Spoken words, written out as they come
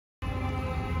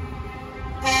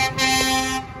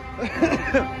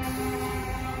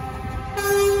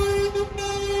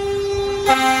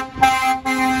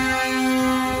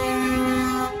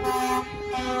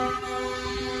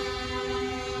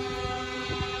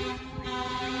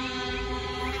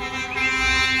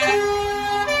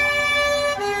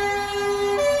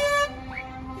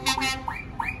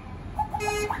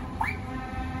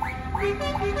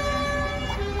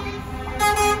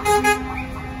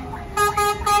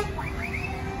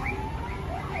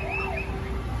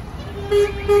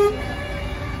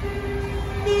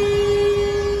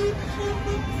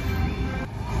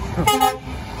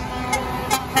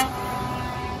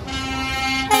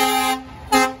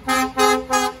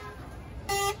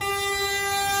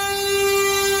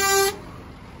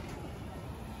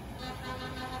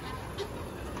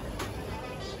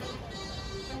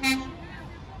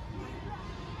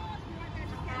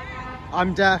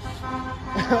I'm deaf.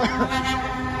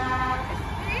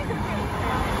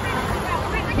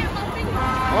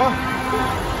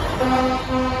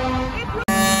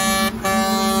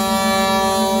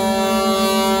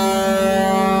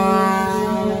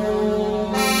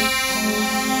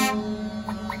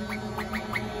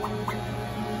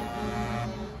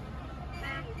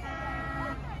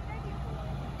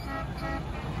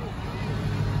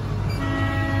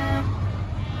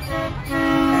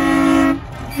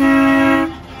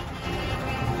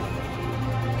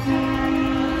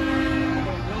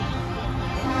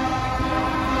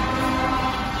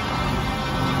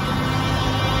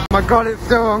 Oh my god, it's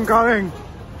still ongoing.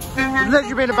 It's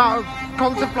literally been about a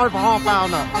constant flow for half an hour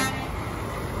now.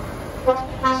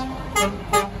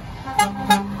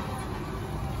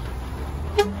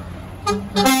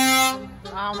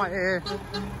 Ow, my ear.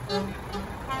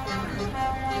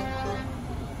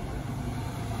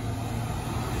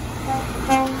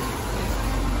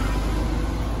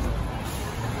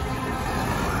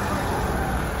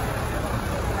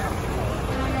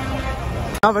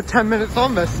 Another 10 minutes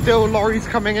on, there's still lorries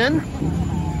coming in.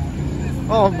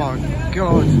 Oh my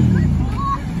god.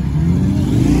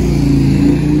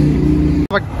 Oh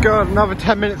my god, another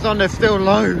 10 minutes on, there's still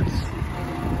loads.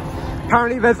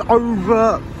 Apparently there's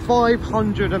over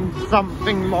 500 and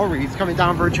something lorries coming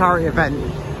down for a charity event.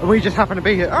 And we just happen to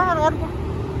be here. Oh,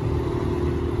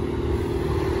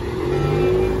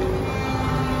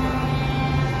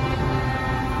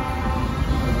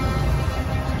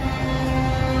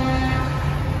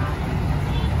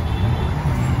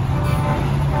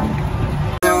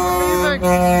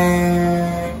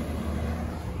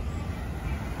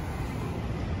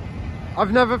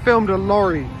 I've never filmed a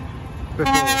lorry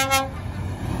before.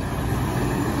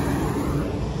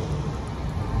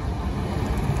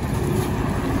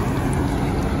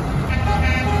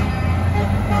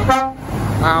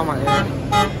 Ow, my ear.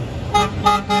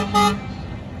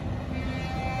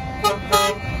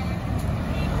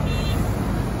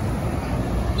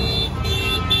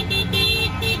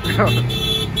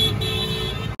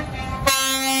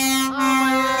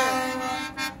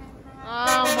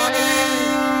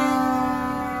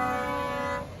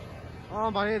 Oh,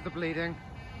 my ears are bleeding.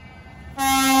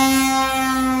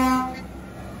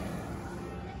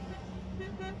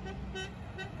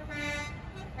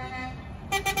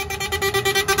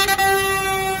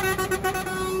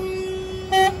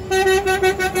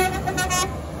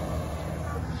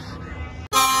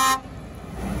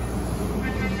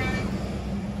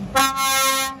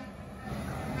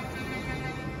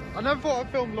 I never thought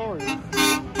I'd film lorries.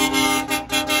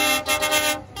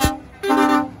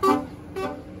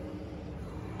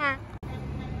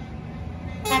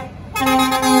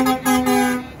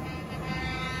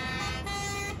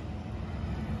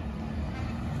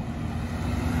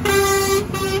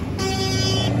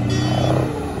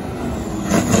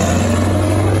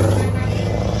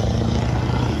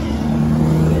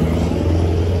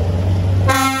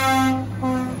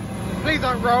 Please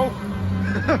don't roll.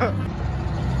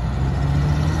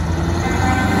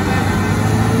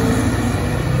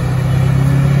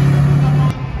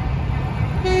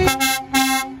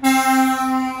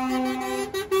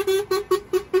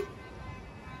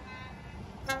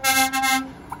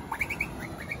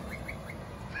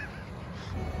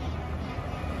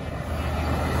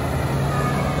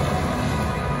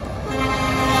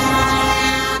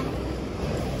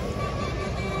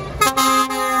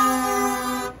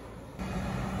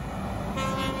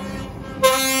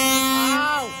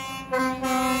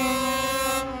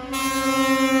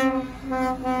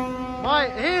 My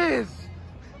ears!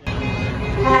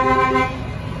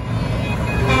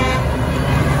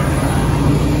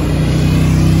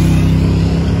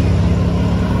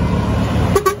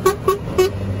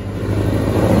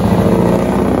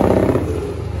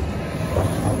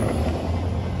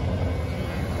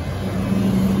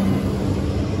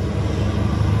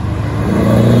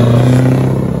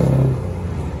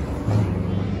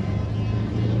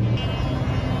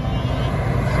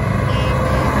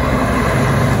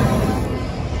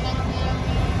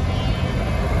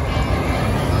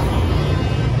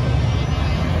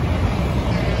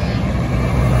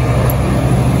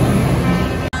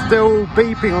 still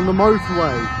beeping on the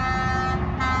motorway.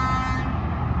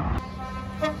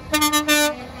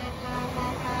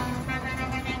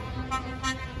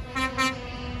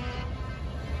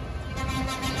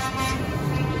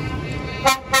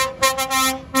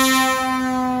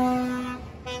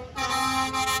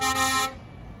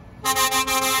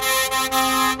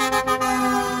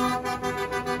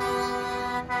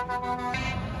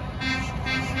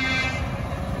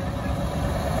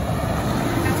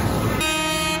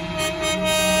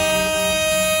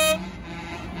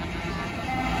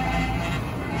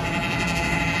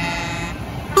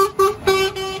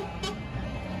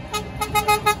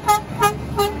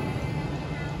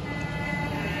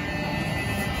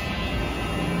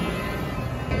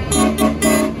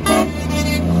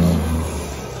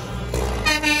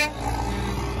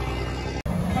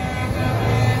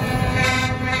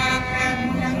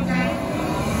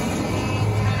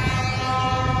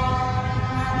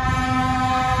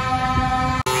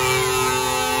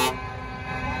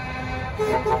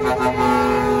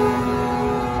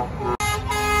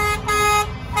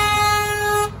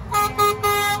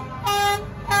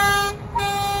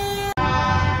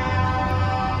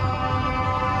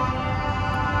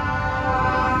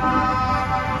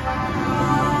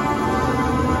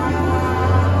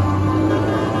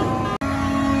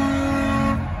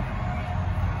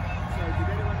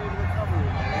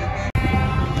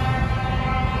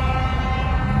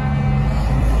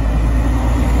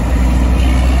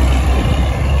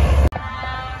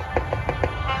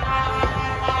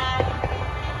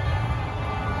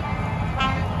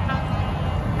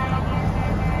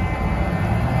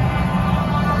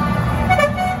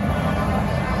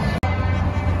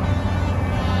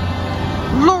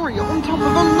 Lorry on top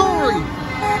of a lorry!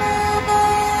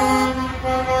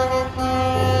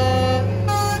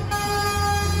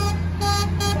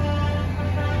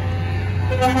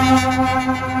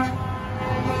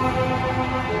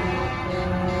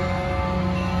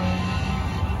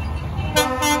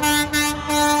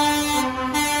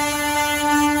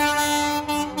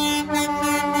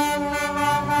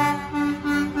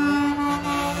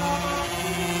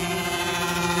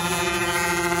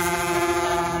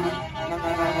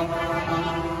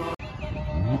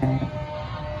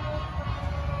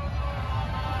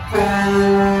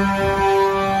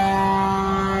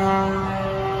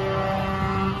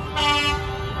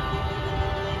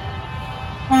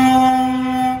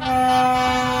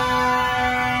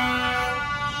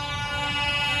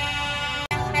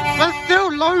 There's still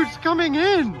loads coming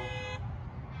in!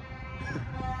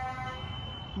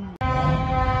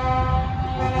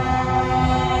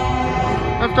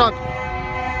 I've done.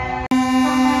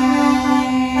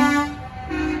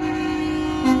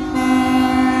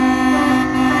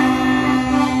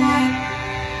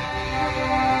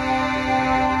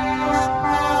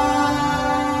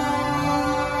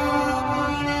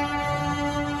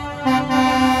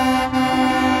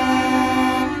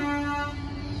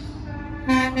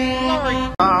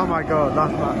 Oh my god,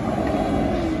 that's bad.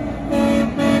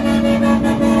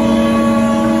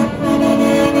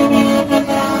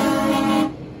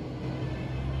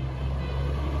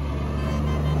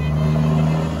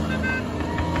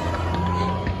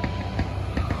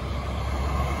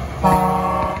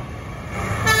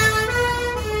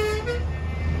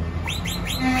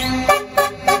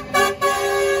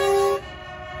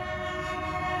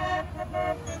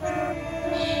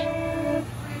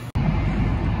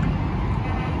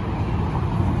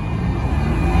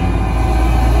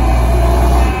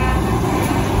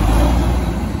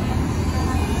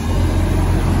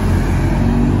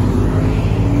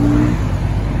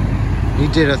 He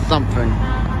did a something.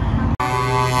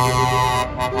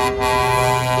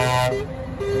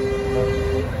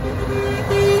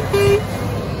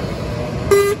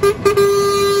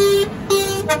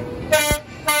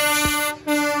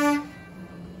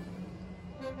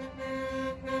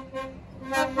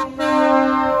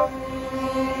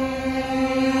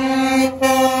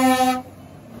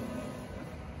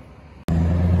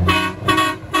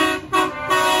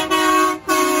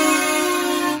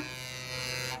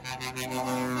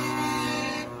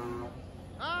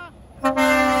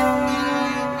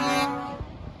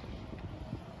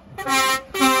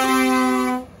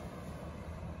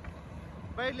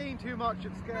 They lean too much,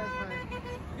 it scares me.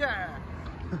 Yeah!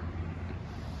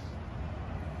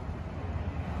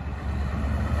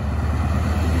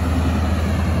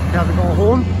 You haven't got a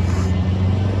horn?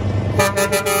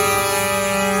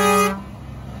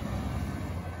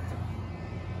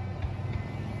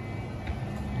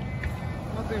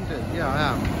 I zoomed in. Yeah, I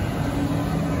am.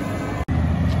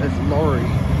 It's Lorry.